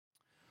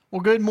Well,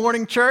 good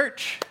morning,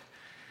 church.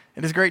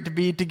 It is great to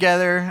be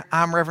together.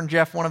 I'm Reverend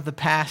Jeff, one of the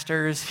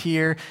pastors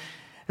here.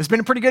 It's been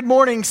a pretty good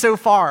morning so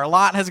far. A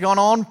lot has gone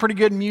on. Pretty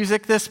good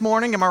music this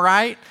morning, am I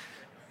right?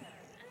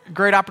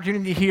 Great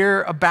opportunity to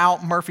hear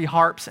about Murphy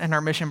Harps and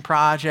our mission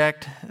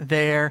project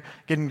there,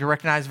 getting to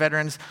recognize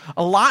veterans.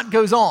 A lot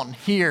goes on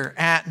here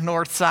at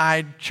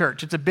Northside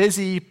Church. It's a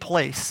busy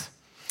place.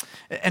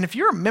 And if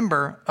you're a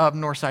member of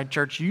Northside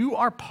Church, you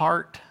are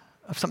part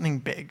of something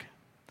big.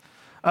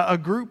 A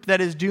group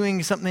that is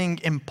doing something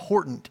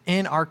important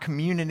in our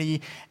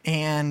community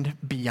and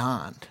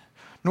beyond.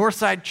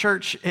 Northside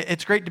Church,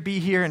 it's great to be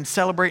here and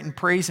celebrate and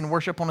praise and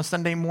worship on a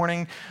Sunday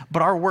morning,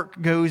 but our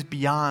work goes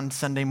beyond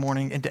Sunday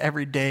morning into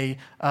every day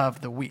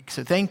of the week.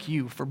 So thank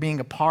you for being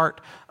a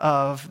part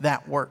of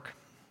that work.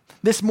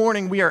 This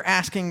morning we are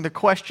asking the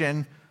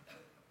question,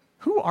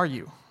 who are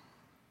you?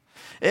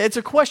 It's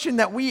a question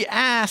that we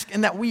ask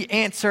and that we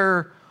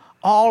answer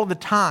all the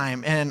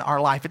time in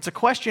our life. It's a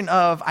question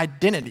of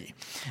identity.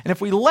 And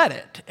if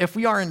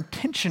we are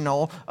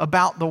intentional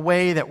about the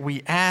way that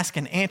we ask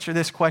and answer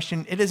this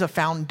question, it is a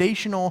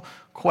foundational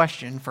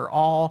question for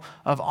all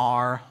of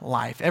our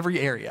life,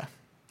 every area.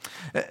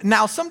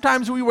 Now,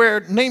 sometimes we wear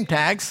name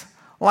tags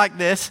like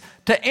this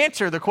to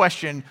answer the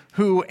question,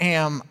 who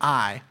am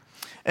I?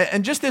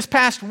 And just this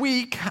past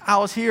week, I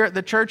was here at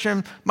the church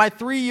and my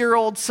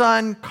 3-year-old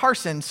son,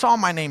 Carson, saw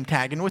my name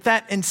tag. And with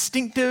that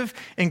instinctive,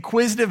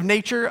 inquisitive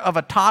nature of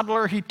a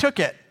toddler, he took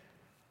it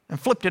and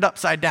flipped it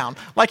upside down,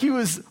 like he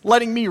was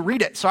letting me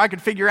read it so I could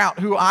figure out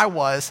who I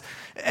was.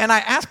 And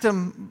I asked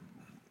him,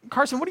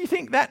 Carson, what do you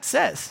think that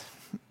says?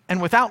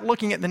 And without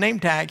looking at the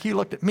name tag, he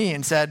looked at me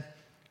and said,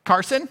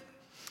 Carson? And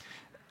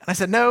I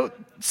said, no,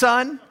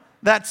 son,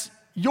 that's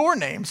your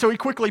name. So he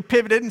quickly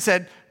pivoted and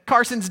said,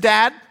 Carson's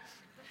dad.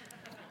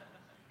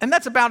 And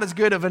that's about as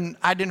good of an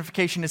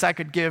identification as I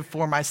could give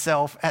for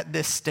myself at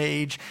this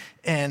stage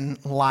in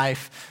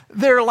life.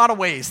 There are a lot of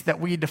ways that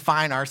we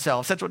define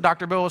ourselves. That's what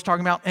Dr. Bill was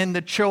talking about in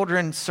the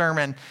children's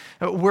sermon.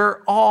 We're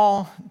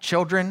all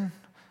children.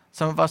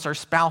 Some of us are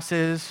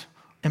spouses,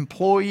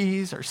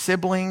 employees, or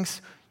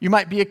siblings. You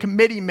might be a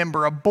committee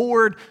member, a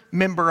board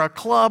member, a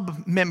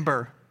club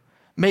member.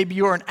 Maybe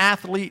you're an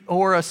athlete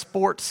or a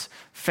sports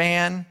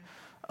fan,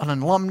 an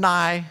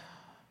alumni,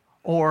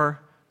 or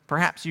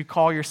perhaps you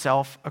call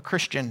yourself a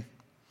Christian.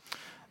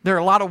 There are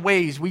a lot of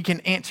ways we can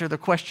answer the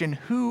question,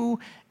 who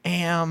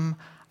am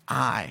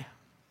I?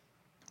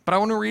 But I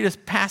want to read a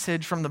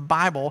passage from the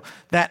Bible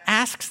that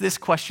asks this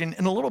question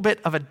in a little bit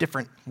of a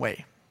different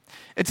way.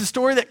 It's a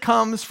story that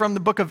comes from the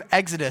book of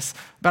Exodus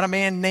about a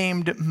man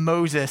named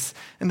Moses.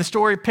 And the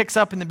story picks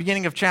up in the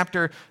beginning of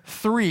chapter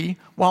 3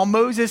 while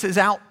Moses is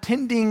out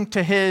tending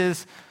to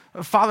his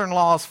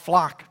father-in-law's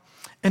flock,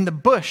 and the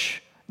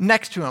bush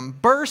next to him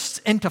bursts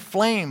into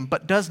flame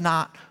but does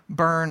not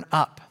burn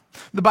up.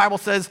 The Bible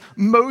says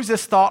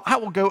Moses thought, I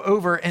will go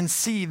over and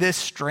see this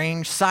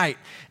strange sight.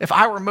 If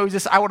I were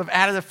Moses, I would have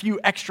added a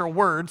few extra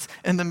words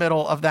in the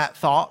middle of that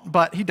thought,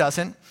 but he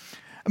doesn't.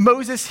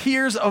 Moses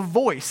hears a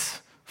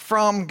voice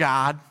from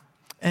God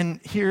and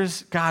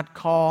hears God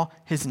call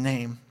his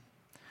name.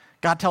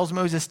 God tells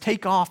Moses,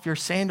 take off your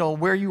sandal.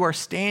 Where you are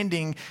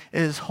standing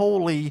is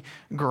holy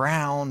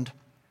ground.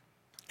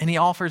 And he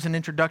offers an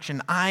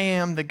introduction. I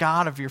am the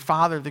God of your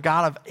father, the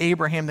God of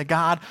Abraham, the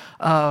God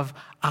of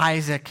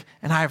Isaac,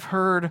 and I have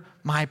heard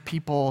my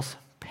people's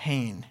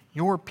pain,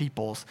 your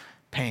people's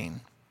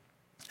pain.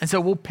 And so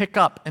we'll pick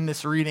up in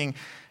this reading,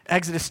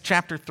 Exodus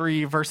chapter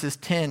 3, verses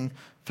 10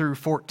 through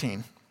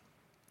 14.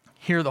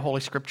 Hear the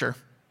Holy Scripture.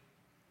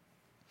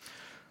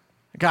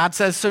 God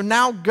says, so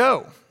now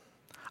go.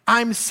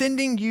 I'm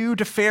sending you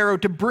to Pharaoh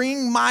to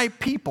bring my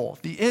people,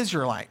 the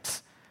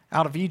Israelites,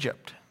 out of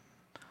Egypt.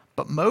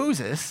 But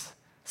Moses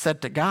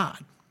said to God,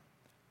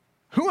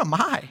 who am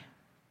I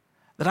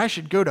that I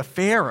should go to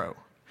Pharaoh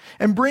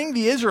and bring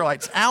the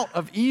Israelites out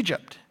of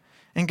Egypt?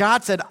 And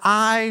God said,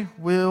 I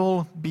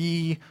will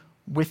be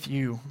with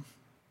you.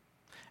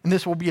 And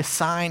this will be a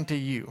sign to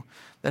you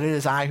that it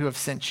is I who have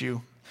sent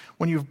you.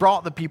 When you've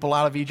brought the people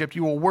out of Egypt,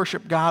 you will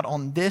worship God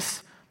on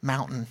this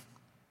mountain.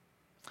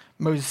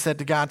 Moses said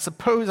to God,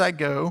 suppose I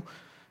go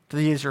to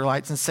the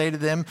Israelites and say to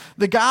them,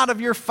 the God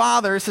of your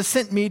fathers has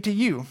sent me to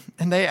you.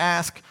 And they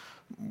ask,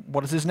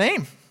 what is his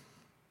name?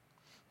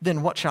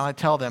 Then what shall I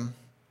tell them?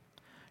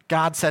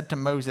 God said to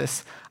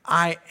Moses,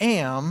 I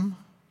am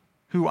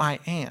who I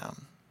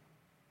am.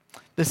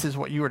 This is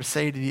what you are to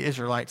say to the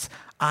Israelites.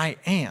 I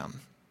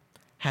am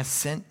has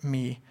sent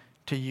me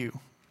to you.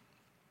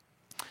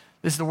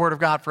 This is the word of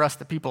God for us,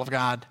 the people of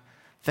God.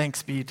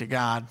 Thanks be to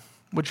God.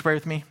 Would you pray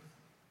with me?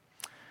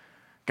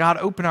 God,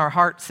 open our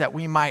hearts that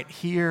we might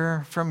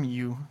hear from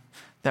you,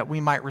 that we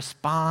might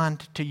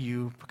respond to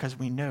you because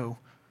we know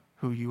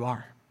who you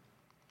are.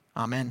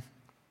 Amen.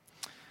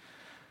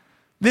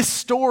 This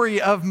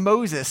story of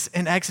Moses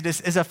in Exodus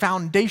is a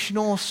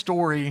foundational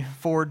story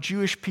for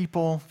Jewish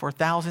people for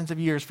thousands of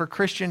years, for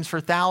Christians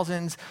for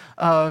thousands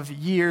of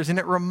years, and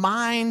it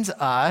reminds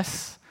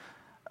us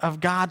of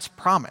God's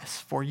promise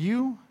for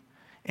you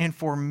and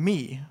for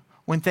me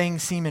when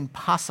things seem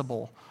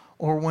impossible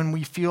or when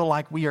we feel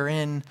like we are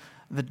in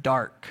the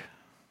dark.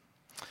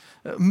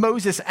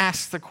 Moses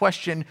asks the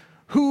question,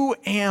 who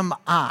am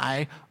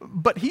I?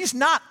 But he's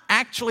not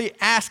actually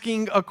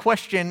asking a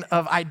question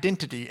of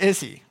identity, is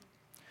he?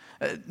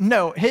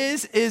 No,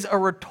 his is a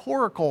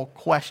rhetorical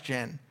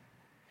question.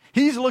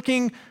 He's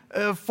looking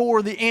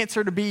for the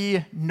answer to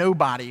be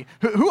nobody.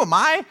 Who am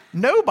I?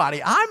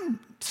 Nobody. I'm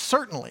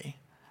certainly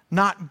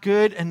not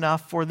good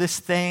enough for this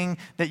thing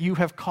that you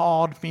have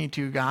called me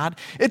to, God.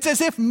 It's as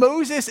if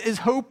Moses is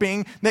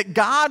hoping that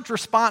God's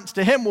response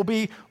to him will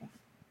be,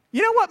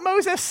 you know what,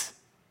 Moses?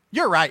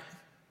 You're right.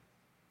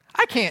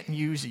 I can't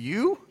use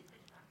you.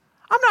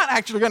 I'm not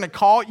actually going to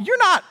call. You're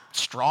not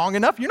strong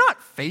enough. You're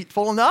not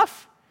faithful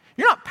enough.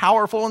 You're not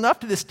powerful enough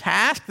to this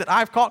task that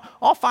I've called.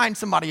 I'll find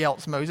somebody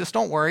else, Moses.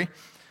 Don't worry.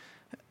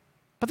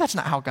 But that's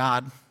not how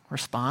God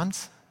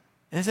responds,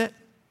 is it?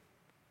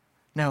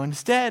 No,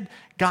 instead,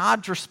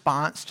 God's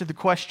response to the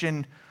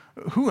question,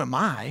 who am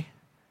I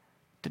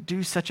to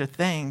do such a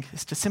thing,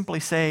 is to simply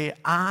say,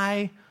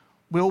 I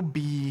will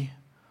be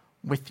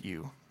with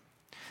you.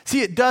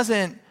 See, it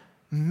doesn't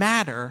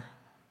matter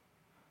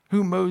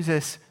who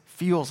Moses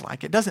feels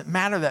like. It doesn't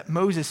matter that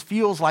Moses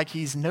feels like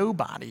he's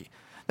nobody,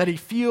 that he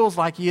feels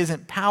like he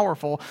isn't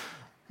powerful.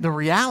 The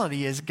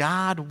reality is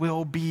God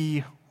will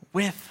be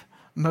with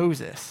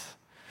Moses.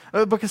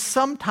 Because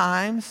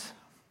sometimes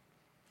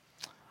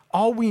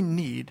all we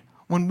need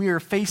when we are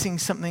facing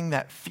something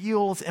that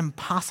feels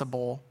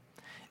impossible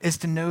is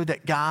to know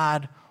that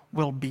God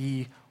will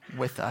be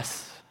with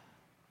us.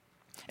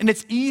 And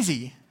it's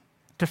easy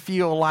to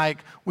feel like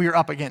we are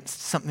up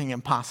against something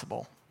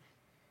impossible.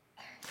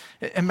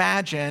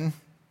 Imagine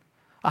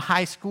a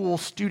high school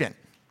student.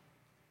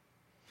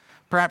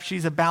 Perhaps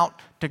she's about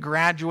to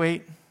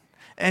graduate,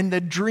 and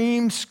the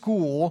dream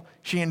school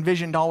she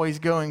envisioned always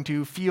going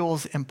to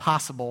feels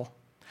impossible.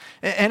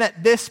 And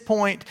at this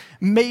point,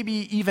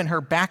 maybe even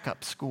her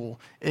backup school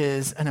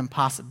is an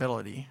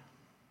impossibility.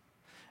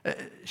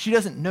 She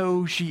doesn't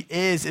know she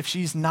is if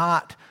she's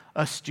not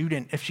a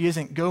student, if she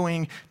isn't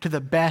going to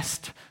the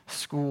best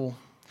school.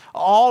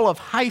 All of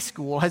high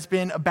school has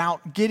been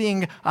about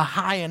getting a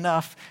high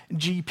enough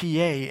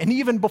GPA. And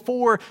even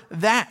before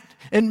that,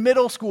 in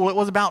middle school, it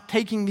was about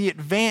taking the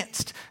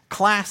advanced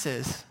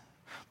classes.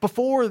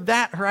 Before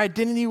that, her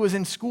identity was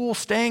in school,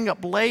 staying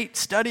up late,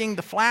 studying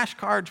the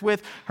flashcards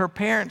with her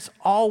parents,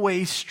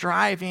 always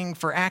striving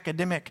for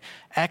academic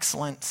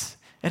excellence.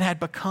 It had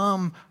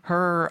become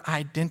her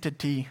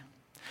identity.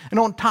 And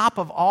on top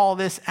of all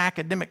this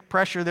academic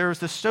pressure, there was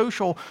the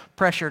social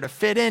pressure to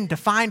fit in, to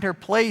find her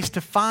place,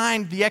 to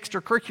find the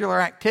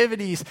extracurricular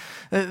activities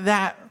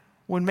that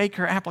would make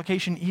her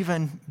application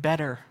even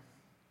better.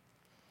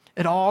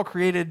 It all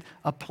created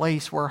a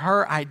place where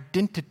her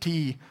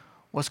identity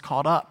was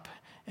caught up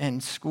in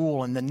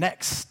school, and the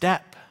next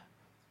step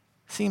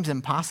seems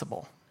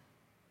impossible.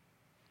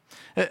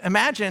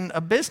 Imagine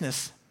a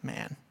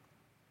businessman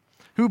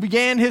who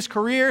began his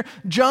career,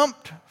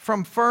 jumped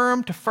from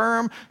firm to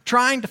firm,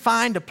 trying to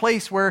find a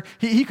place where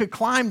he could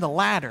climb the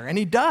ladder, and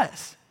he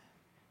does.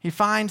 He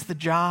finds the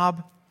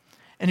job,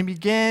 and he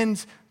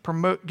begins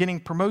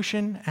getting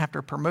promotion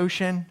after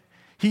promotion.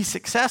 He's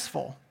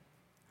successful,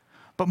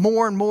 but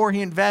more and more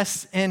he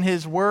invests in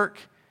his work.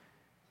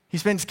 He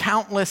spends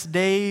countless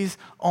days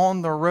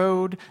on the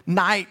road,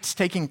 nights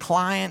taking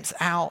clients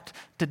out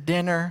to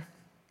dinner.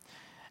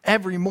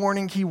 Every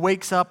morning he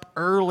wakes up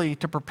early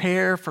to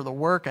prepare for the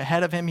work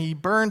ahead of him. He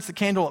burns the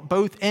candle at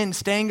both ends,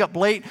 staying up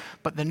late,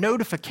 but the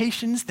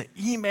notifications, the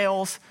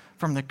emails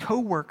from the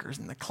coworkers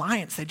and the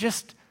clients,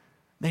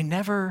 they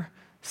never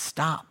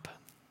stop.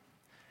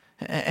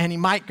 And he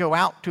might go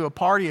out to a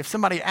party. If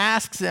somebody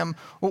asks him,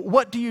 well,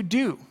 what do you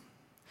do?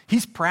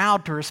 He's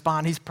proud to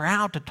respond. He's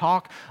proud to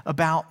talk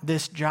about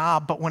this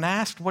job. But when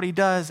asked what he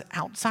does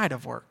outside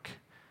of work,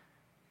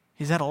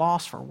 he's at a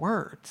loss for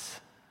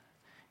words.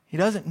 He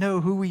doesn't know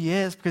who he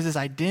is because his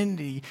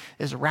identity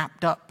is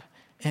wrapped up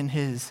in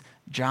his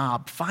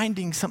job.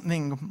 Finding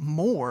something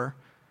more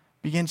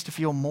begins to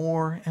feel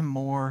more and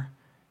more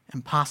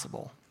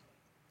impossible.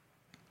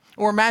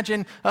 Or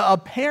imagine a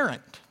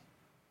parent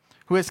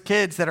who has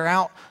kids that are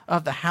out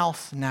of the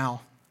house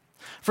now.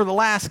 For the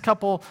last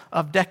couple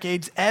of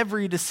decades,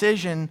 every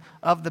decision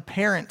of the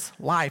parent's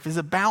life is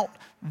about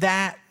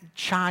that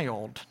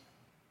child.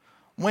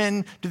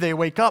 When do they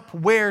wake up?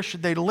 Where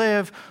should they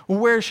live?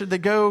 Where should they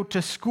go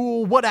to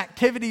school? What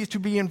activities to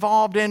be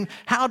involved in?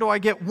 How do I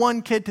get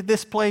one kid to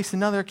this place,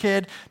 another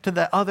kid to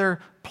the other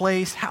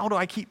place? How do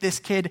I keep this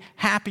kid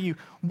happy?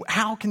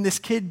 How can this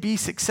kid be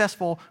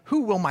successful?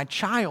 Who will my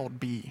child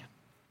be?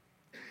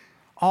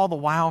 All the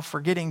while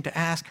forgetting to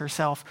ask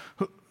herself,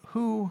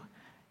 who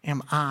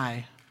am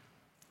I?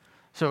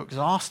 So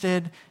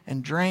exhausted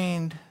and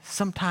drained,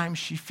 sometimes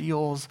she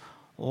feels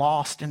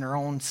lost in her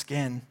own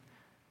skin.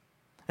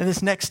 And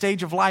this next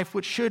stage of life,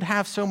 which should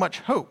have so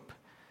much hope,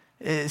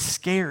 is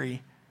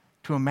scary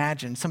to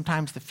imagine.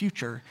 Sometimes the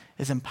future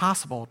is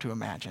impossible to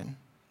imagine.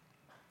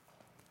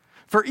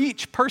 For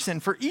each person,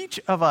 for each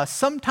of us,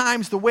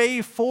 sometimes the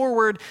way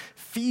forward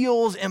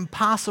feels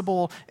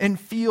impossible and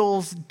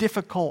feels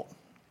difficult.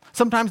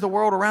 Sometimes the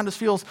world around us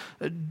feels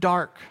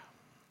dark.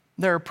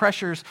 There are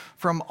pressures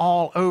from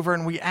all over,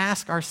 and we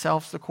ask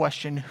ourselves the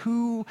question,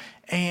 who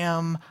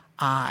am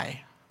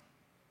I?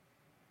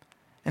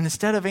 And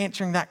instead of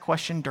answering that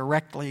question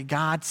directly,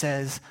 God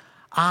says,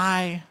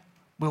 I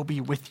will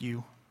be with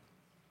you.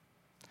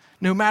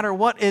 No matter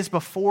what is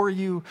before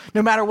you,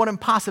 no matter what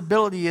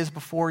impossibility is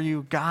before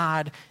you,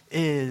 God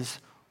is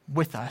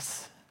with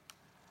us.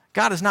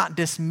 God is not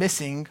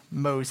dismissing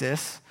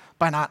Moses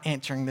by not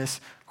answering this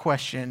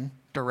question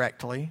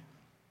directly.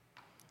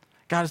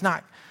 God is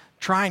not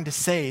trying to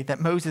say that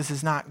Moses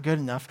is not good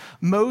enough.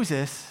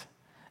 Moses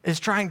is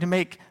trying to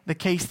make the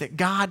case that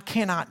God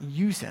cannot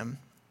use him.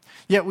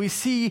 Yet we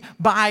see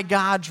by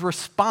God's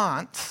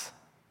response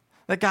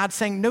that God's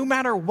saying no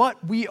matter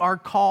what we are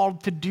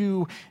called to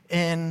do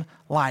in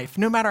life,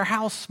 no matter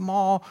how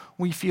small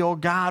we feel,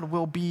 God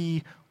will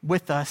be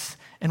with us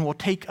and will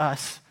take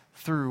us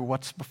through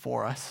what's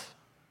before us.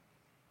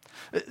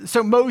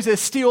 So Moses,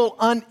 still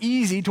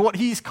uneasy to what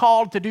he's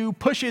called to do,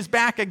 pushes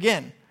back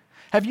again.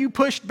 Have you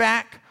pushed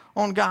back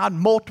on God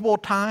multiple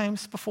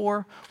times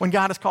before when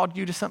God has called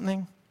you to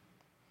something?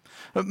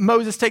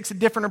 Moses takes a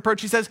different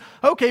approach. He says,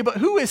 okay, but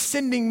who is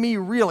sending me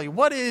really?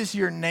 What is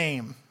your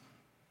name?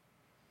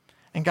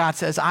 And God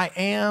says, I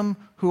am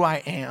who I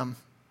am.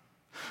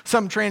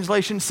 Some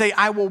translations say,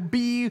 I will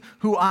be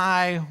who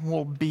I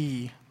will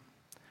be.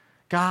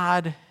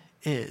 God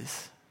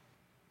is,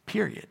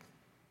 period.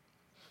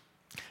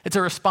 It's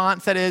a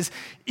response that is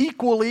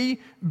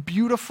equally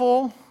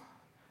beautiful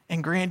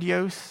and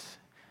grandiose,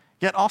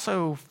 yet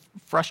also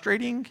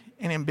frustrating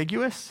and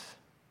ambiguous.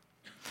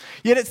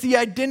 Yet it's the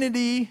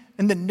identity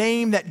and the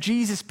name that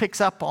Jesus picks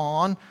up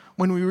on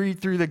when we read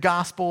through the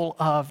Gospel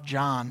of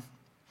John.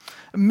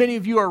 Many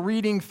of you are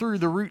reading through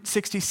the Route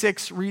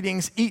 66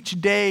 readings each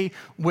day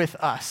with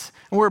us.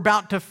 And we're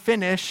about to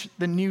finish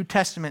the New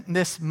Testament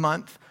this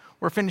month.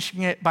 We're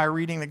finishing it by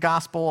reading the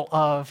Gospel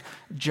of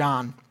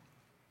John.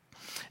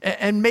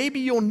 And maybe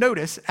you'll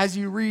notice as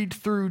you read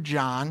through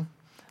John,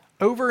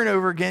 over and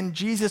over again,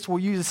 Jesus will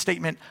use a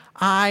statement,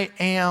 I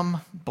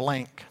am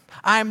blank.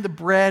 I am the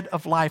bread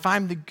of life.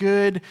 I'm the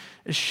good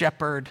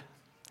shepherd.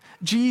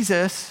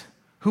 Jesus,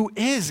 who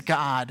is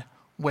God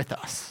with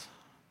us,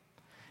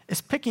 is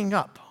picking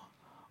up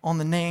on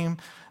the name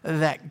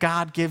that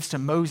God gives to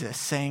Moses,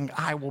 saying,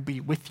 I will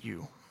be with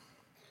you.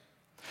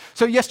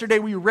 So yesterday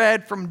we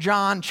read from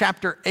John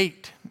chapter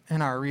 8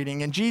 in our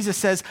reading, and Jesus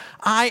says,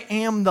 I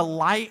am the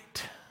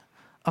light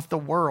of the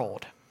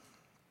world.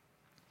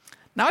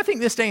 Now I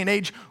think this day and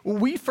age,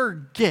 we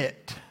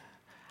forget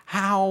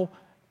how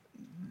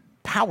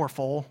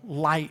powerful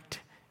light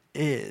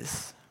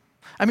is.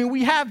 I mean,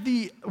 we have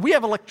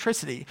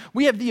electricity.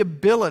 We have the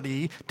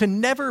ability to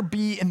never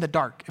be in the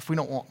dark if we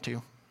don't want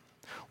to.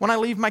 When I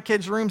leave my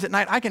kids' rooms at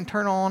night, I can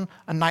turn on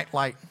a night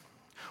light.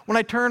 When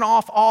I turn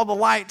off all the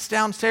lights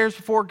downstairs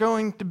before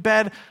going to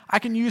bed, I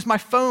can use my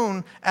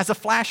phone as a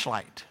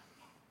flashlight.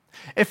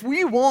 If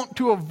we want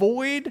to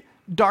avoid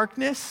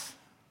darkness,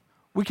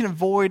 we can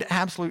avoid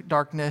absolute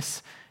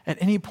darkness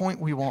at any point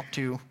we want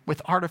to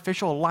with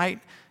artificial light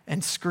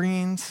and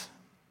screens.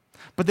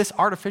 But this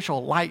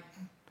artificial light,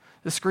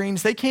 the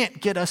screens, they can't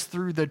get us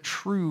through the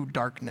true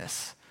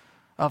darkness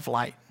of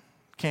light.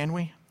 Can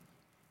we?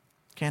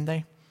 Can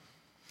they?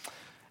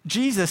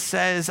 Jesus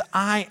says,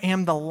 I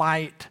am the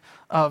light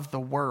of the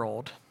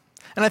world.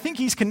 And I think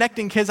he's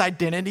connecting his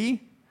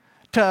identity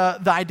to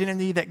the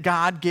identity that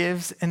God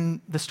gives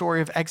in the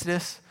story of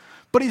Exodus.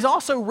 But he's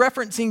also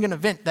referencing an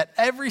event that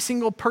every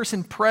single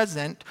person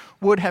present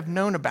would have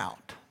known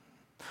about.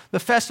 The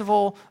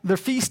festival, the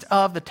Feast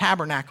of the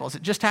Tabernacles.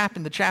 It just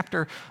happened the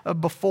chapter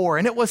before.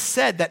 And it was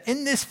said that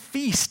in this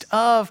Feast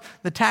of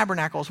the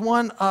Tabernacles,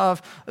 one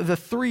of the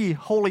 3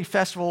 holy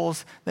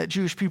festivals that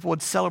Jewish people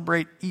would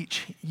celebrate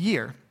each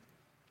year,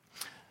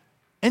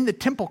 in the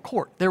temple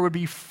court, there would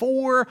be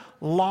 4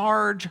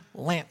 large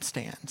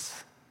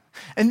lampstands.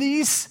 And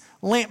these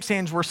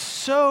lampstands were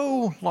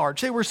so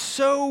large, they were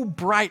so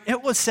bright,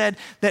 it was said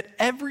that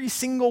every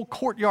single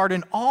courtyard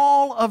in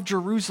all of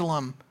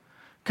Jerusalem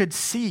could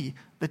see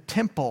the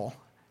temple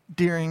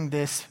during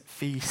this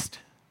feast.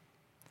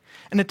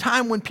 In a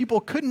time when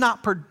people could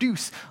not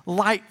produce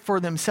light for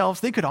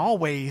themselves, they could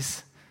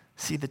always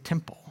see the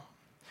temple.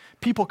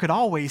 People could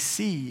always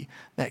see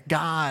that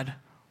God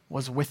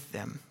was with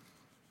them.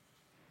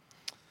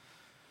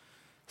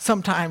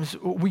 Sometimes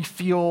we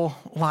feel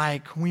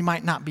like we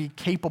might not be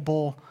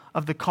capable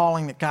of the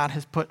calling that God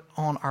has put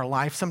on our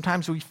life.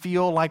 Sometimes we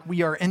feel like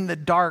we are in the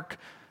dark,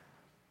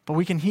 but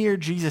we can hear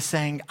Jesus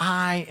saying,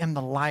 I am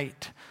the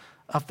light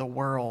of the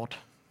world.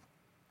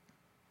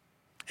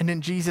 And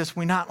in Jesus,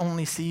 we not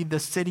only see the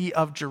city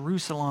of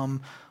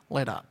Jerusalem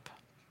lit up,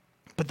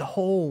 but the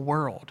whole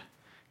world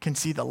can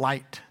see the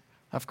light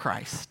of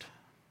Christ.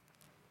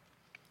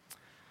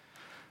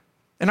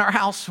 In our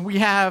house, we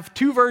have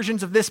 2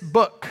 versions of this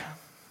book.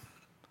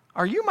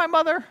 Are You My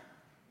Mother?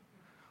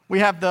 We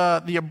have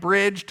the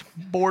abridged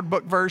board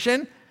book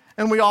version,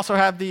 and we also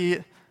have the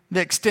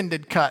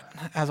extended cut,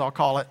 as I'll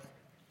call it.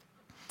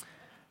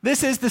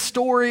 This is the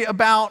story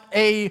about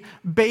a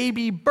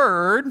baby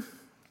bird.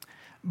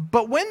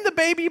 But when the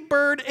baby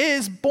bird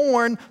is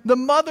born, the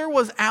mother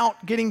was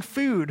out getting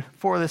food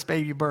for this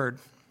baby bird.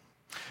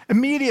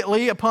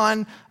 Immediately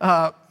upon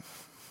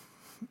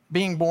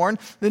being born,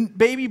 the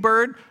baby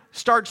bird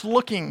starts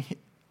looking.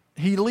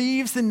 He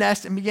leaves the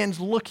nest and begins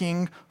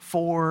looking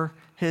for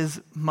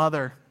his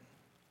mother.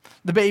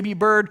 The baby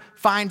bird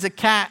finds a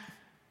cat.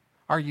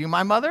 Are you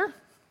my mother?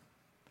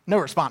 No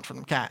response from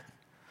the cat.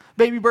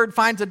 Baby bird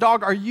finds a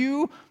dog. Are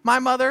you my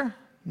mother?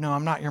 No,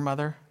 I'm not your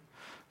mother.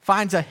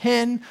 Finds a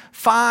hen,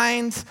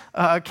 finds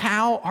a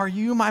cow. Are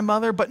you my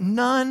mother? But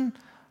none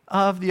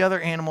of the other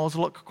animals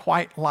look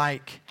quite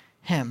like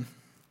him.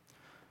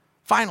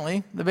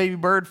 Finally, the baby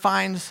bird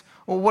finds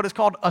what is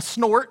called a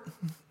snort.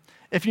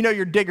 If you know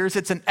your diggers,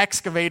 it's an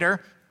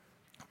excavator.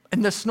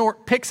 And the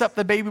snort picks up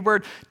the baby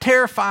bird.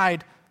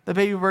 Terrified, the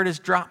baby bird is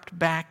dropped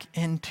back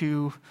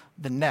into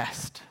the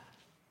nest.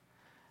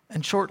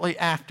 And shortly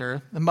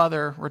after, the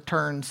mother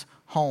returns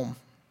home.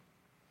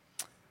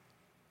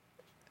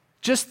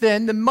 Just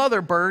then, the mother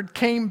bird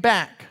came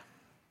back.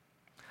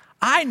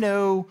 I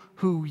know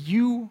who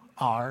you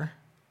are,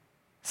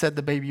 said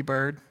the baby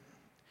bird.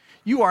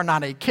 You are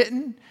not a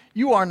kitten.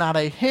 You are not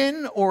a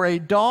hen or a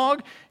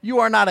dog. You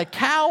are not a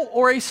cow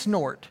or a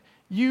snort.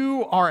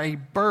 You are a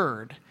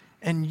bird,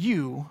 and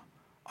you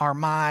are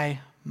my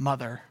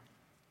mother.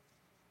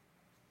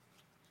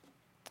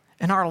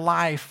 In our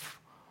life,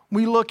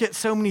 we look at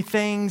so many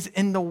things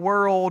in the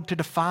world to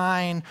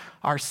define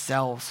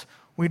ourselves.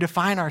 We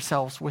define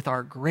ourselves with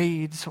our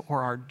grades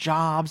or our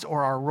jobs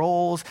or our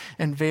roles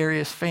in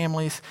various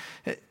families.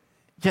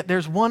 Yet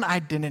there's one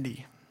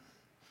identity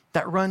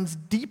that runs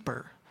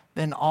deeper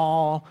than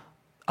all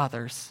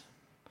others.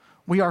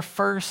 We are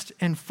first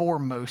and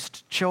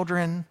foremost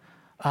children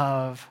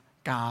of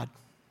God.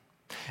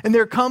 And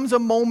there comes a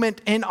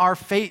moment in our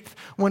faith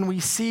when we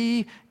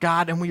see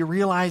God and we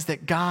realize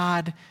that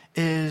God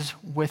is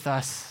with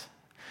us.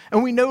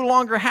 And we no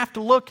longer have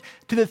to look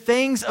to the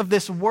things of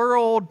this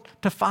world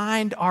to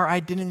find our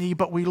identity,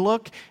 but we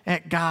look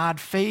at God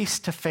face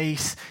to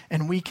face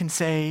and we can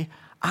say,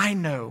 I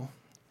know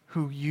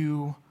who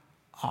you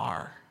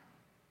are.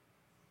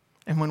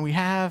 And when we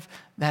have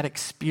that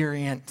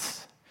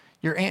experience,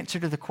 your answer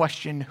to the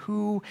question,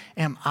 who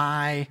am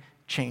I,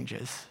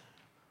 changes.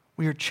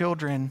 We are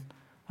children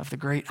of the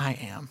great I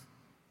am.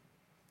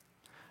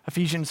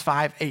 Ephesians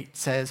 5:8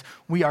 says,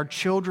 we are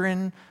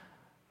children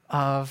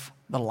of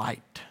the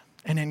light.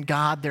 And in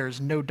God, there is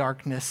no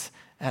darkness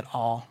at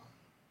all.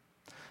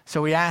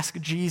 So we ask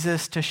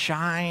Jesus to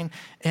shine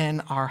in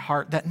our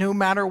heart, that no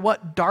matter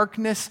what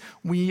darkness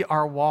we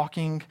are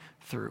walking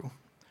through,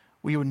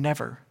 we would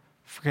never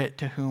forget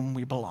to whom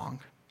we belong.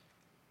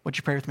 Would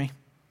you pray with me?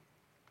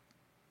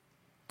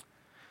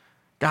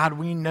 God,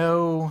 we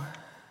know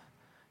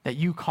that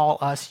you call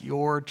us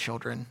your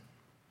children.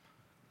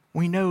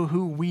 We know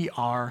who we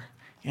are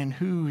and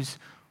whose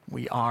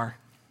we are.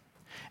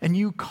 And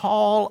you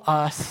call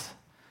us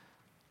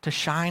to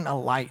shine a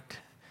light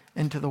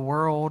into the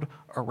world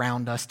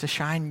around us, to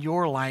shine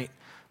your light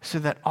so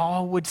that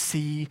all would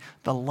see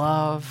the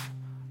love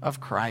of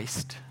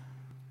Christ.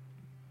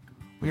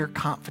 We are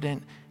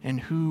confident in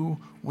who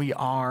we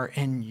are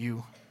in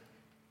you.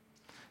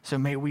 So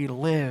may we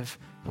live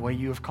the way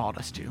you have called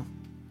us to.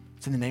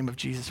 It's in the name of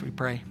Jesus we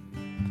pray.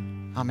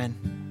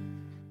 Amen.